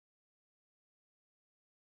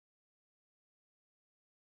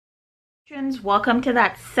Welcome to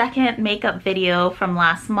that second makeup video from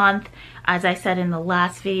last month. As I said in the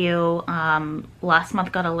last video, last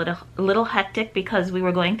month got a little hectic because we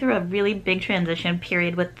were going through a really big transition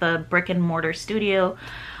period with the brick and mortar studio.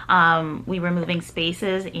 We were moving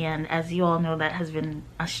spaces, and as you all know, that has been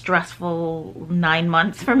a stressful 9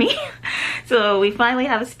 months for me. So we finally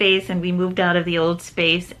have a space, and we moved out of the old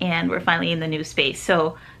space, and we're finally in the new space.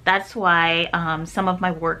 So that's why some of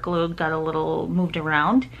my workload got a little moved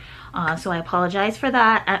around. So I apologize for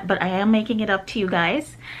that, but I am making it up to you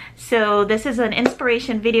guys. So this is an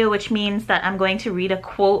inspiration video, which means that I'm going to read a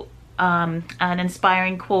quote, an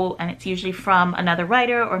inspiring quote, and it's usually from another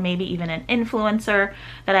writer or maybe even an influencer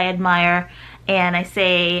that I admire, and I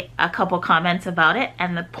say a couple comments about it,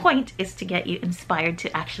 and the point is to get you inspired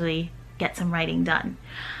to actually get some writing done.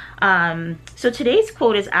 So today's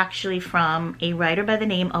quote is actually from a writer by the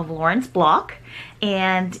name of Lawrence Block,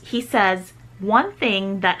 and he says, "One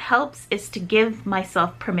thing that helps is to give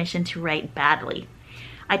myself permission to write badly.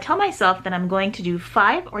 I tell myself that I'm going to do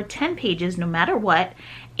 5 or 10 pages no matter what,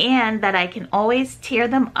 and that I can always tear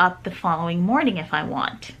them up the following morning if I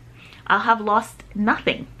want. I'll have lost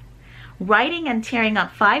nothing. Writing and tearing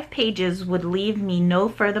up 5 pages would leave me no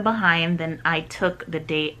further behind than if I took the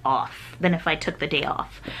day off.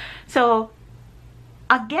 So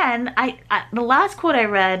again, the last quote I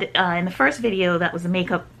read in the first video, that was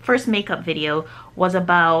the first makeup video, was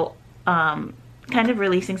about kind of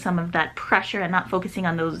releasing some of that pressure and not focusing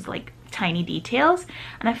on those like tiny details.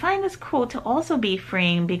 And I find this quote to also be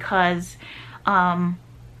freeing because,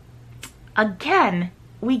 again,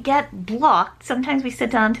 we get blocked. Sometimes we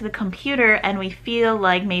sit down to the computer and we feel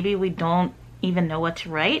like maybe we don't even know what to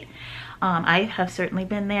write. I have certainly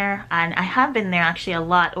been there, and I have been there actually a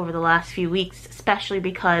lot over the last few weeks, especially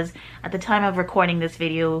because at the time of recording this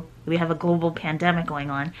video, we have a global pandemic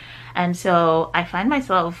going on. And so I find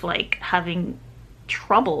myself like having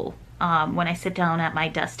trouble when I sit down at my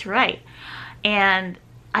desk to write. And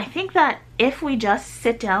I think that if we just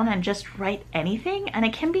sit down and just write anything, and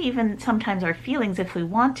it can be even sometimes our feelings if we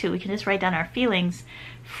want to, we can just write down our feelings,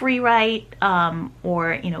 free write,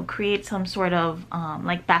 or, you know, create some sort of,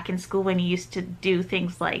 like back in school when you used to do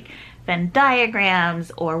things like Venn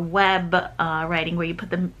diagrams or web writing, where you put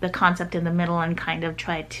the concept in the middle and kind of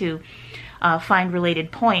try to find related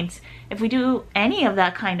points. If we do any of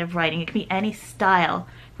that kind of writing, it can be any style,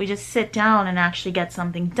 if we just sit down and actually get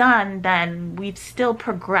something done, then we've still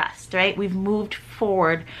progressed, right? We've moved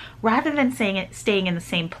forward rather than staying in the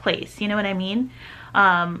same place. You know what I mean?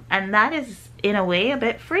 And that is in a way a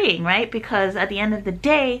bit freeing, right? Because at the end of the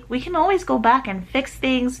day, we can always go back and fix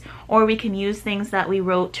things, or we can use things that we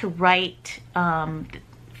wrote to write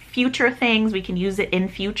future things. We can use it in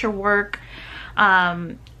future work.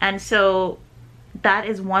 And so that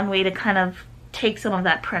is one way to kind of take some of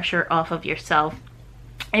that pressure off of yourself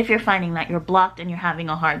if you're finding that you're blocked and you're having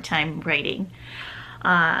a hard time writing.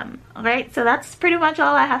 Alright, so that's pretty much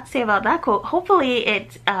all I have to say about that quote. Hopefully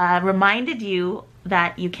it reminded you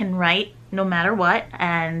that you can write no matter what,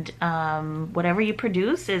 and whatever you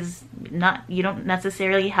produce is not, you don't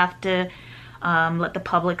necessarily have to let the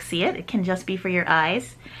public see it. It can just be for your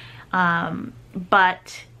eyes.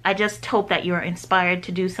 But I just hope that you're inspired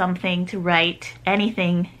to do something, to write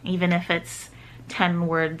anything, even if it's 10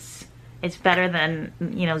 words. It's better than,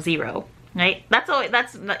 you know, 0, right? That's all.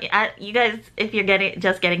 That's you guys. If you're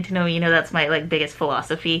just getting to know me, you know that's my like biggest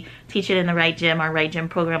philosophy. Teach it in the Right Gym, our Right Gym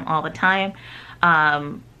program, all the time.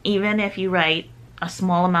 Even if you write a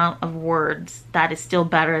small amount of words, that is still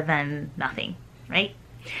better than nothing, right?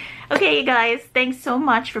 Okay, you guys, thanks so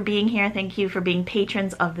much for being here. Thank you for being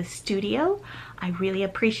patrons of the studio. I really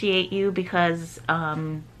appreciate you because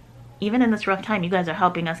even in this rough time, you guys are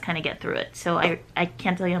helping us kind of get through it. So I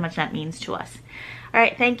can't tell you how much that means to us. All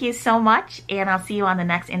right, thank you so much, and I'll see you on the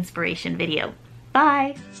next inspiration video.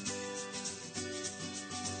 Bye.